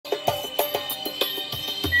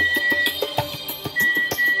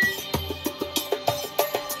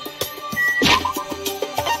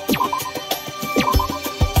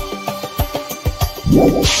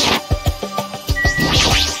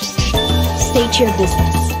What's your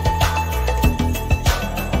business?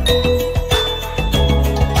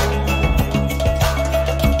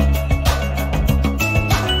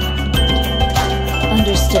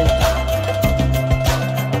 Understood.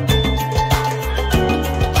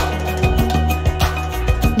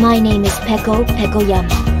 My name is Peko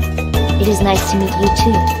Pekoyama. It is nice to meet you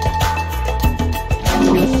too.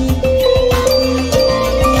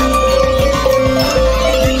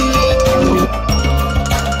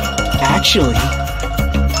 Actually...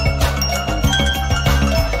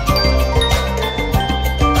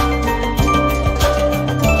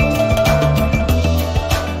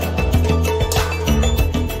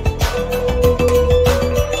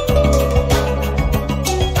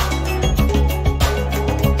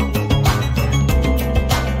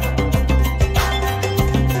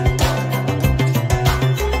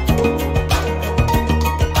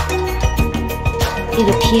 It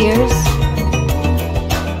appears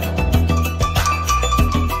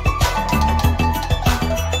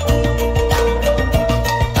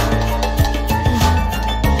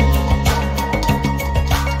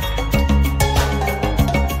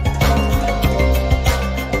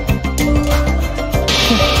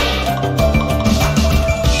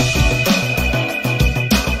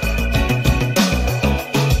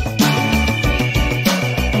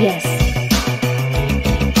yes.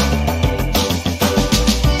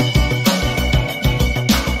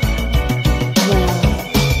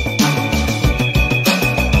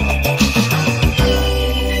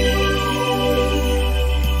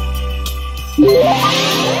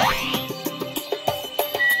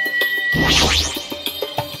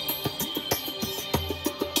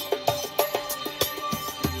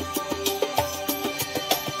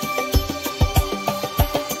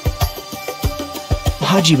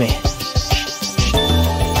 Hajime.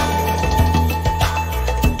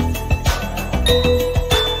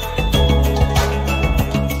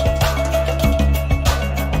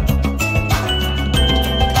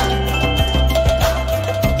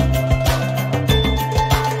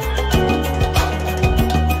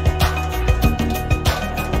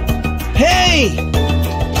 Hey!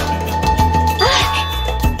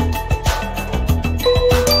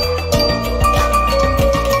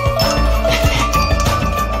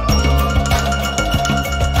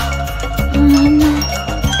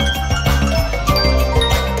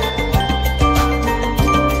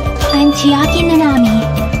 I'm Chiaki Nanami,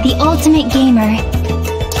 the ultimate gamer.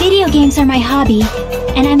 Video games are my hobby,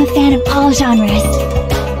 and I'm a fan of all genres.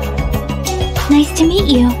 Nice to meet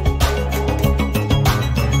you.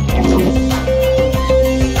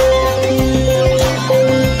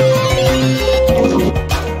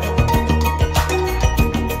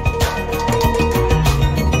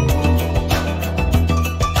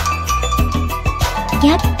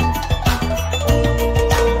 Yep.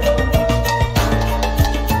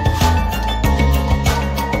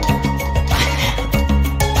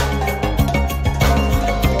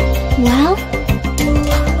 Well?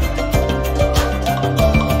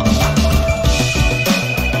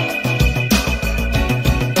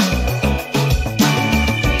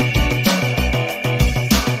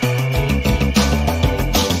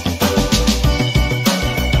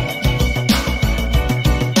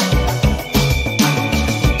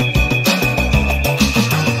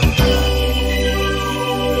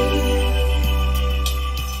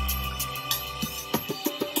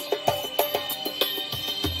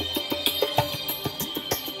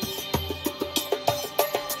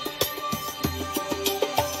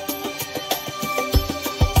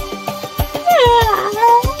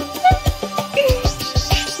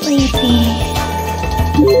 Sleepy.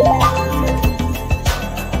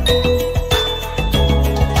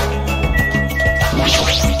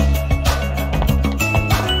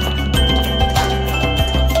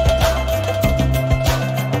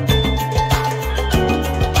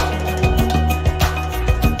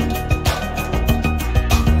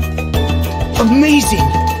 Amazing!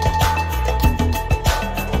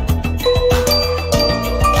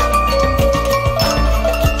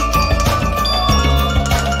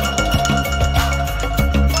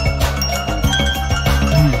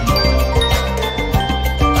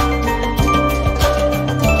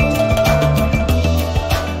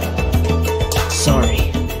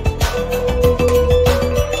 Sorry.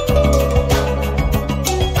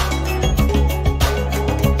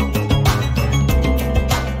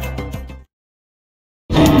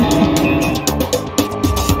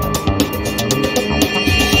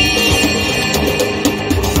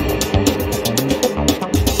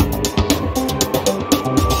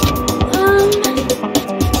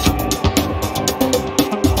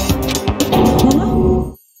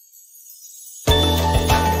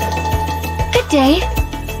 day.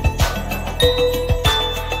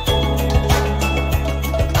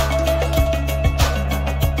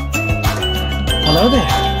 Hello there.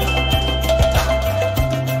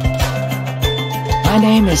 My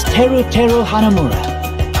name is Teru Hanamura.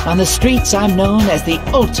 On the streets, I'm known as the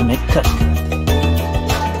ultimate cook.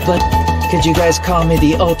 But could you guys call me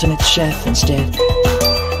the ultimate chef instead?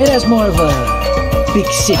 It has more of a big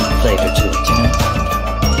city flavor to it, you know?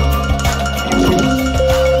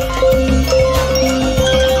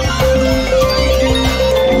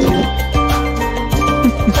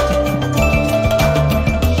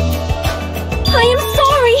 I am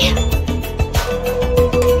sorry!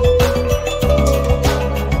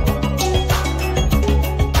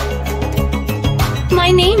 My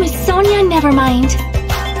name is Sonia Nevermind.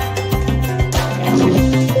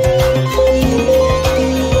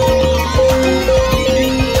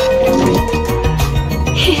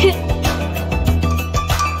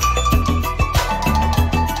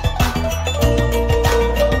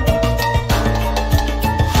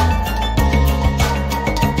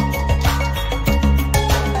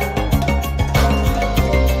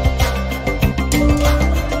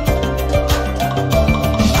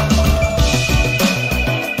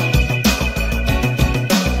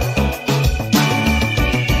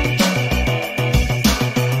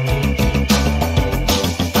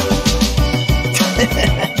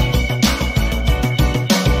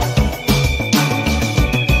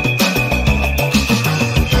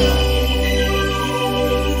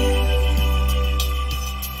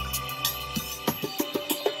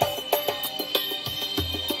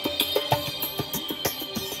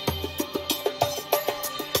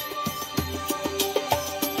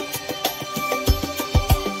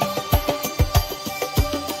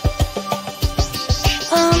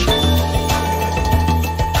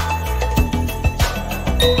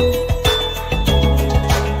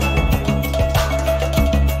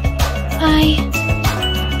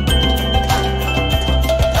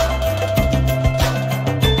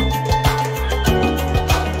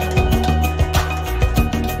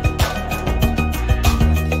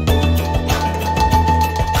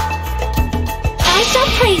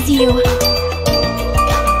 Praise you.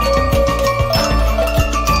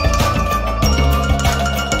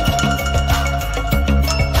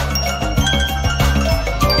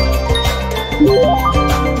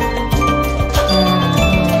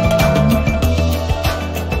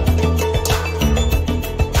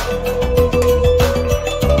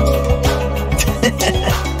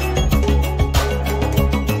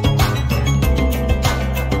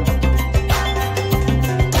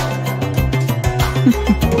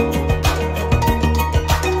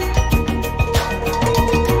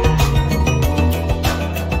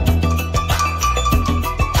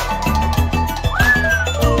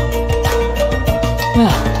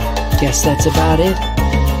 Well, guess that's about it.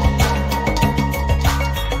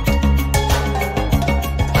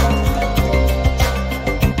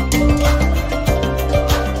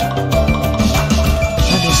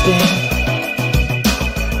 Understand?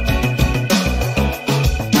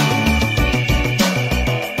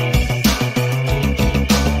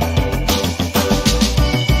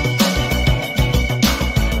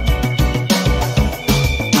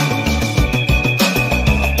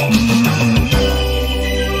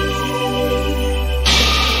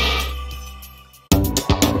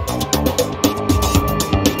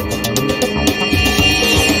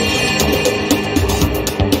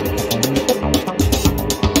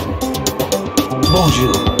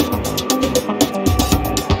 Bonjour.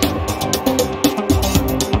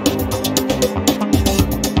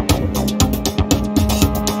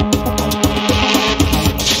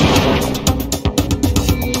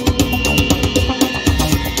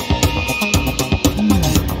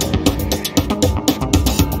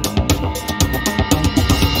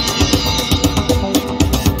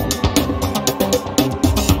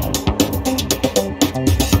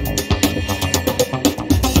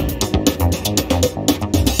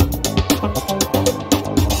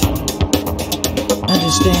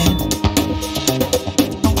 Understand?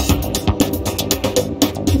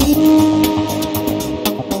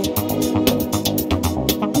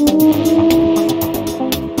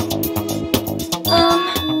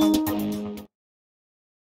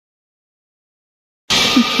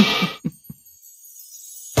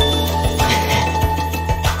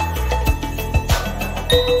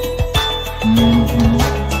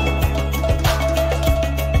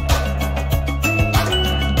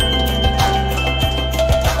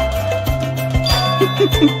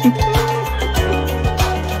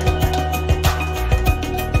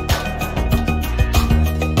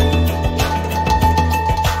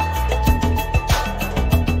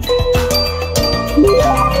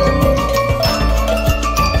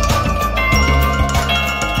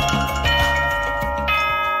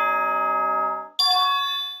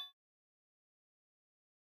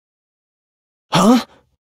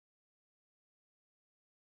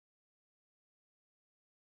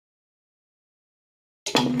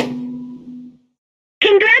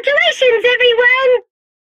 Congratulations, everyone!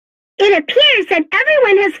 It appears that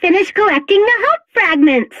everyone has finished collecting the hope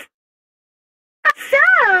fragments. So,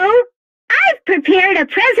 I've prepared a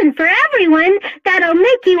present for everyone that'll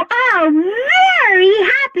make you all very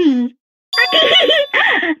happy.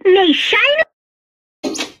 May shine.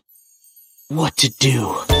 What to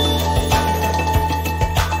do?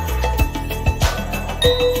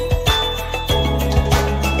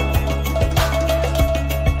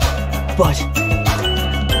 But...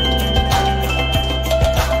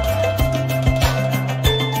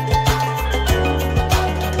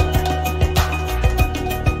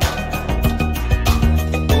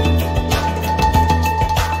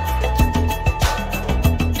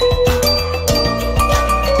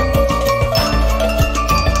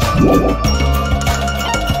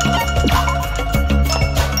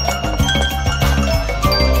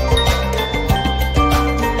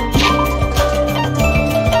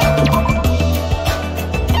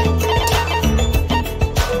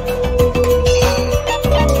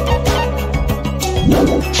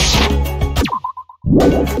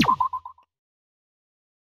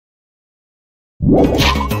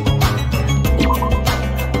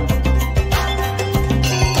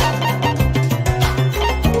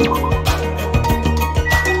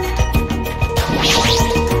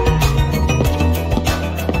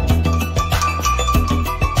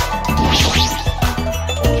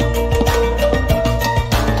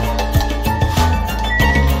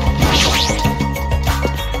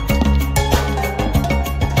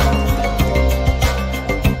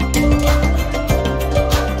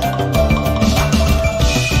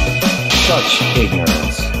 Such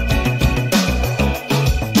ignorance.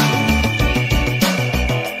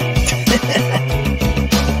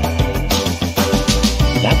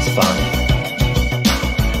 That's fine.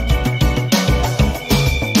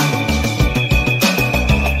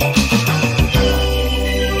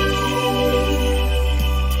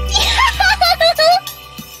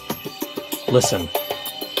 Listen.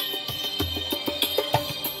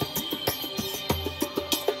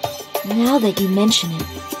 Now that you mention it.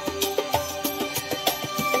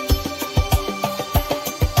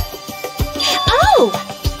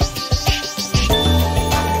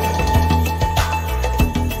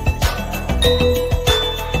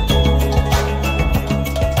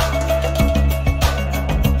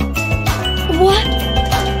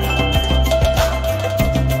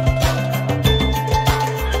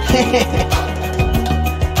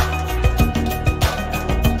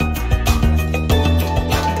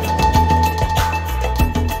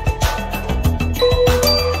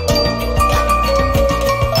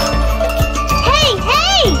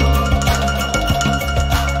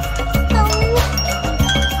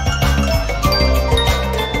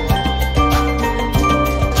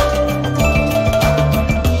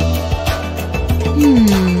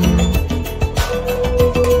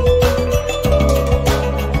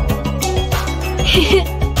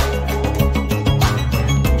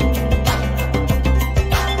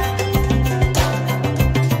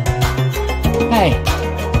 Hey.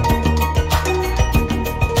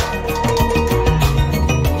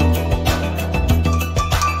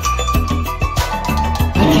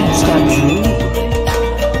 I can't stop drooling.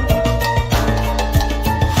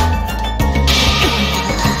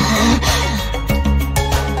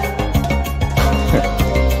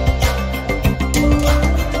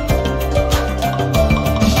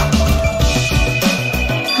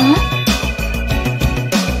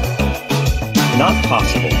 Not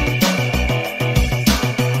possible.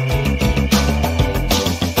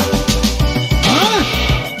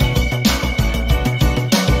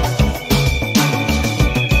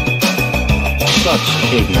 Such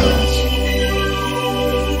ignorance.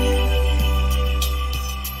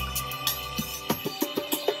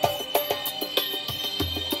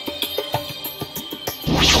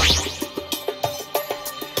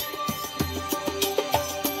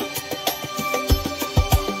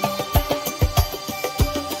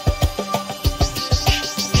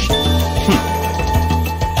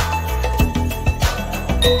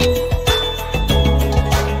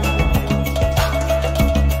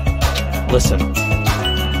 Listen.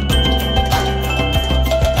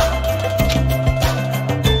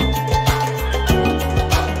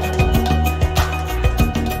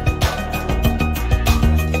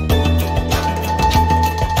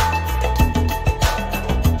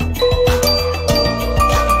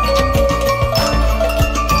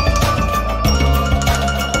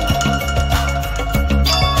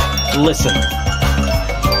 Listen.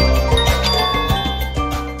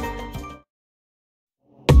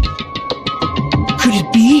 Could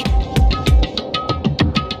it be?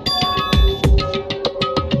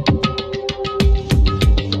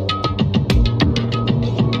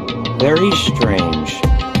 very strange.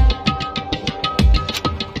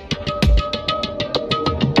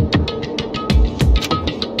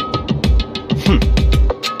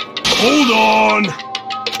 Hold on!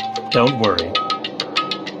 Don't worry.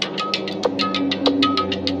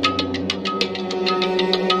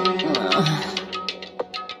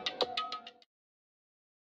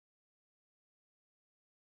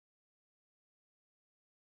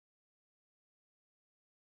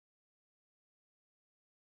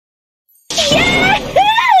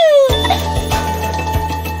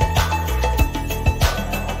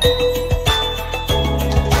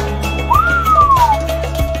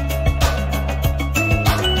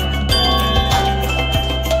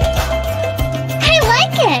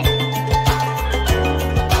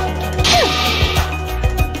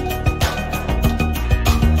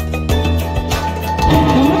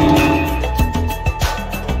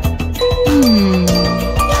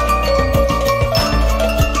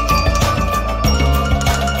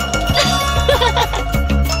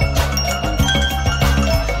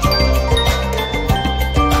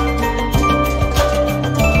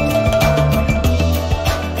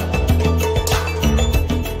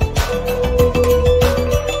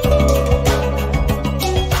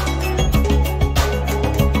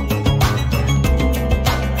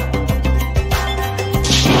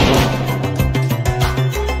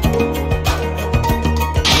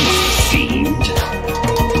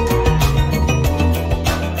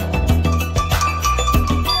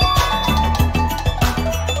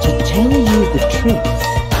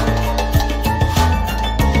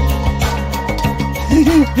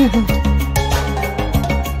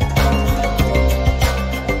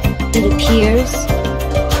 It appears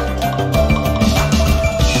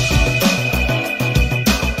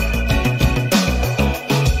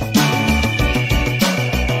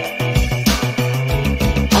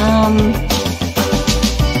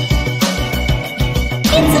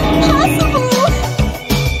It's impossible!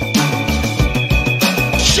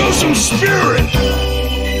 Show some spirit!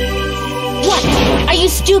 What? Are you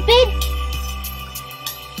stupid?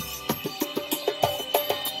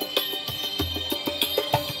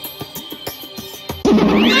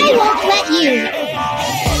 I won't let you!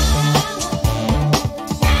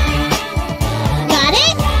 Got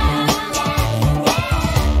it?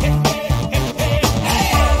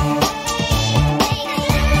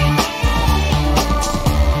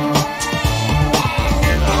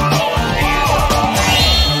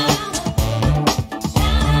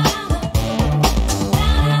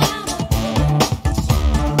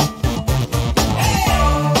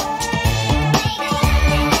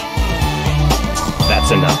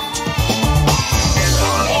 That's enough.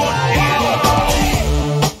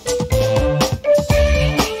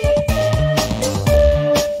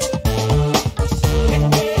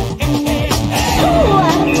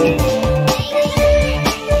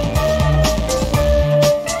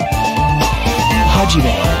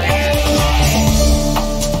 Hajime.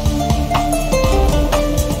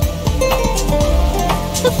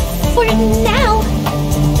 For now.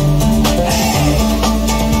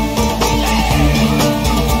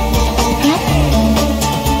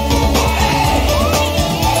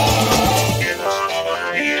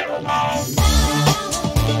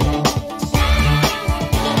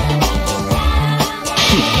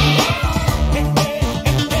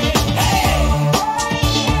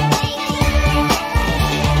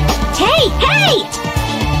 Hey, hey!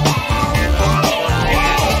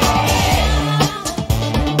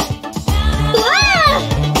 Ah!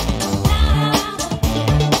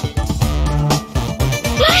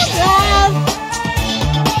 Love!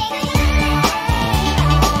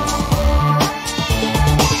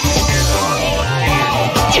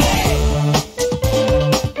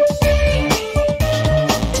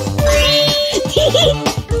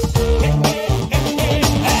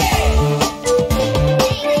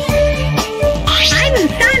 I'm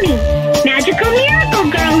Usami, magical miracle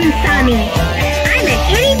girl Usami. I'm an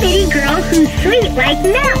itty bitty girl who's sweet like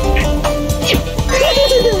milk.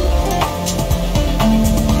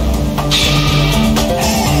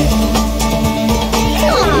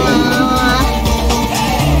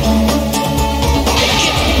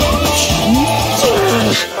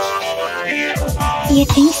 You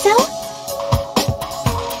think so?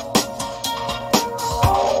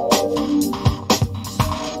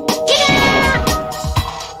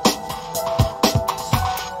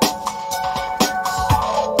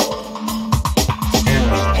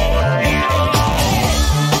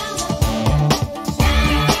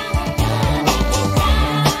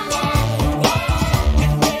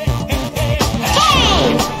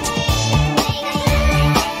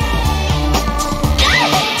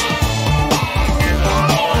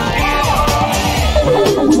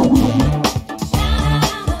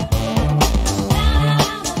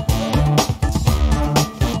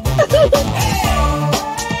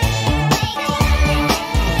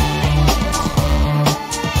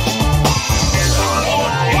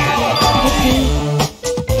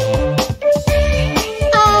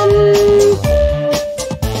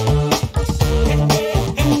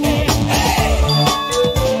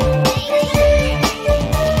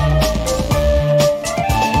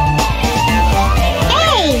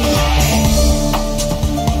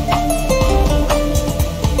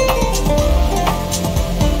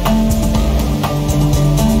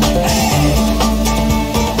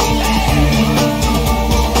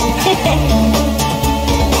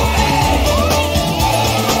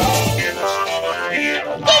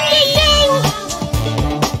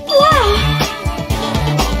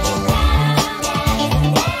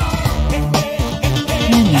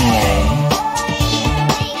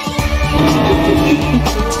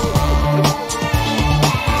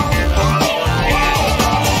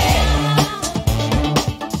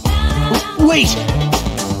 Wait!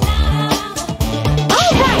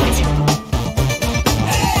 All right!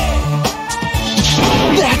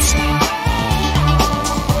 That's...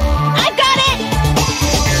 I've got it!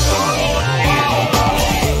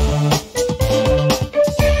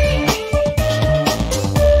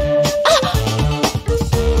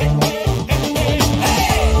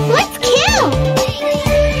 Let's kill!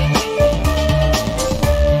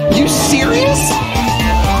 You serious?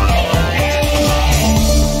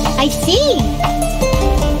 I see!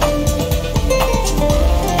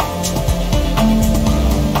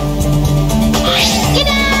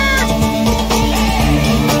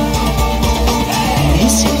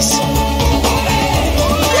 This is...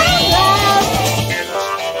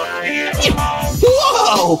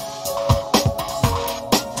 Whoa!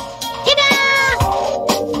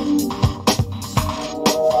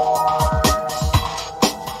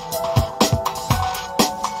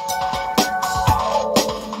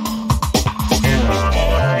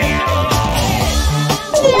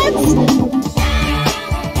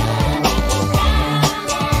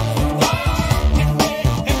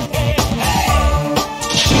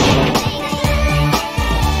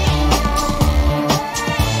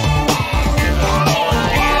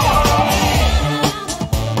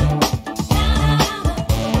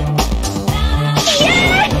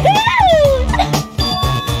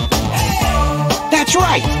 That's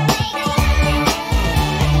right!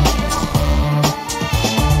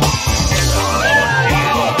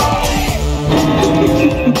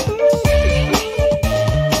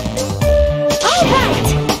 All right!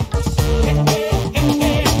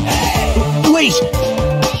 Wait!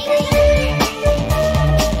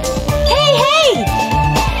 Hey, hey!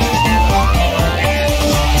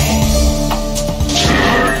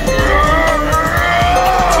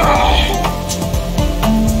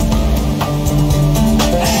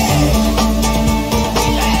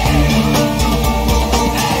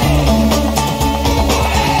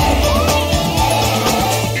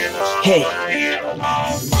 Hey.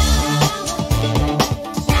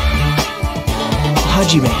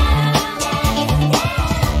 Hajime.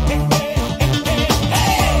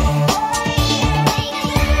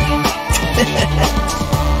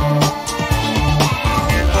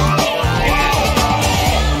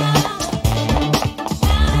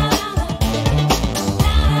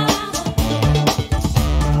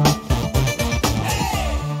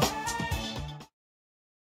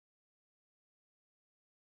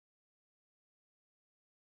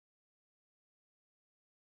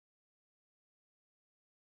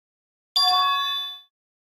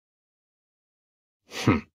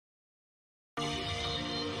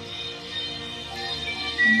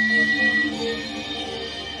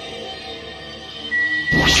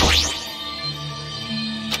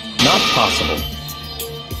 Not possible.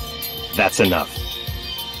 That's enough.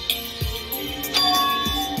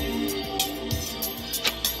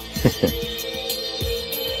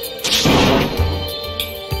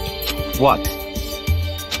 What?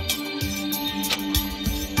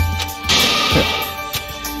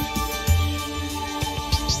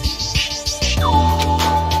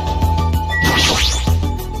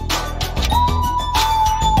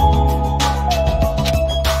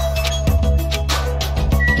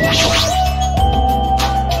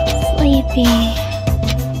 Sleepy.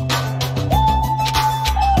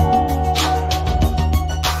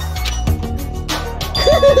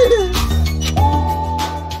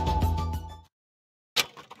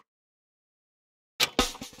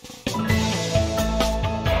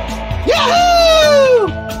 Yahoo!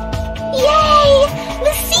 Yay!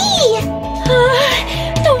 The sea!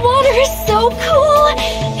 The water is so cool!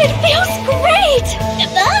 It feels great!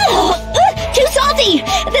 Too salty!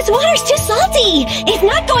 This water's too salty! Hey! It's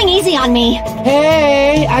not going easy on me.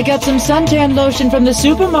 Hey, I got some suntan lotion from the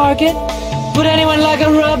supermarket. Would anyone like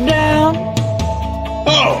a rub down?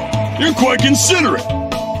 Oh, you're quite considerate.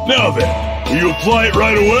 Now then, will you apply it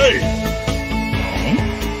right away?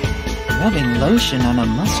 Hey? Rubbing lotion on a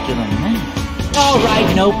muscular man. All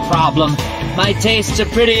right, no problem. My tastes are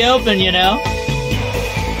pretty open, you know.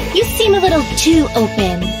 You seem a little too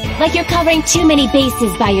open. Like you're covering too many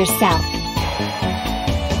bases by yourself.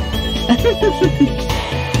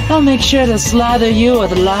 I'll make sure to slather you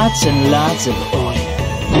with lots and lots of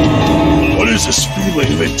oil. What is this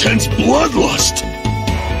feeling of intense bloodlust?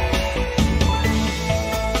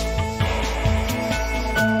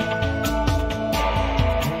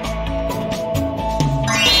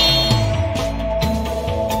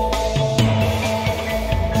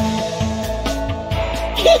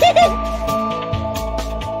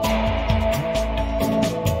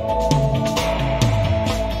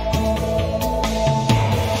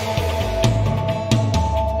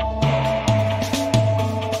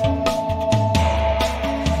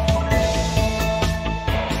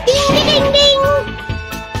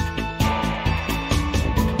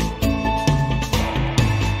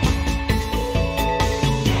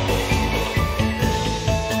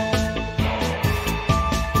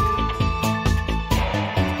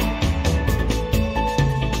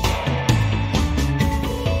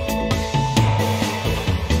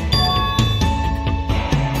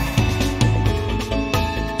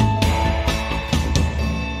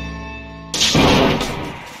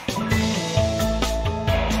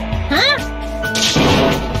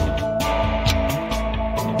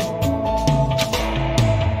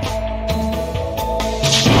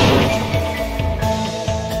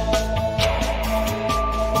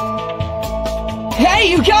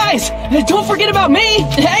 Hey, you guys! Don't forget about me!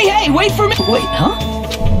 Hey, wait for me! Wait, huh?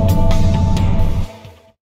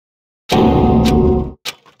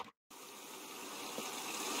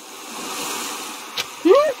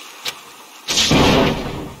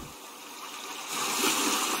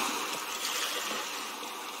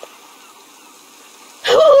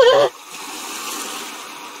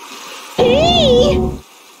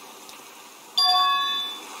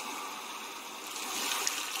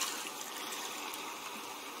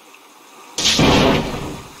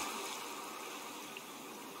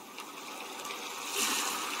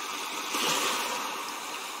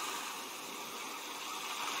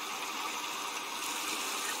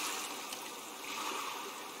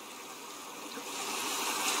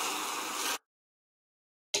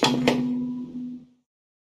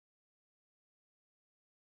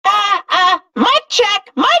 Mic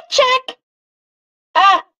check!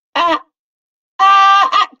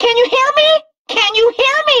 Can you hear me? Can you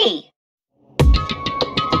hear me?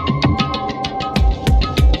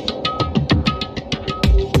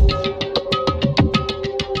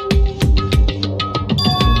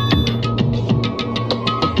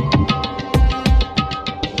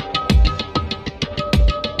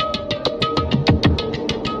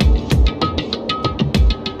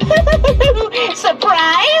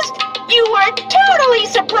 Surprised? You were totally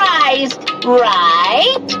surprised,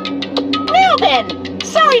 right? Now then,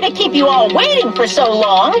 sorry to keep you all waiting for so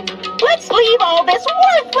long. Let's leave all this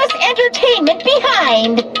worthless entertainment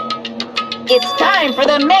behind. It's time for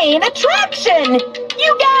the main attraction.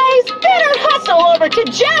 You guys better hustle over to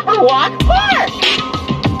Jabberwock Park.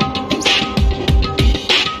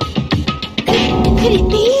 Could it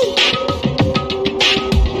be?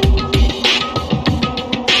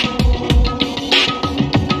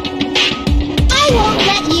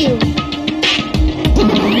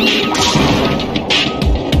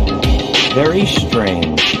 Very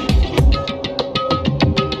strange.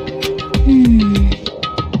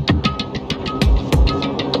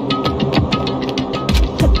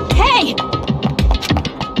 Hey!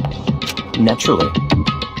 Naturally.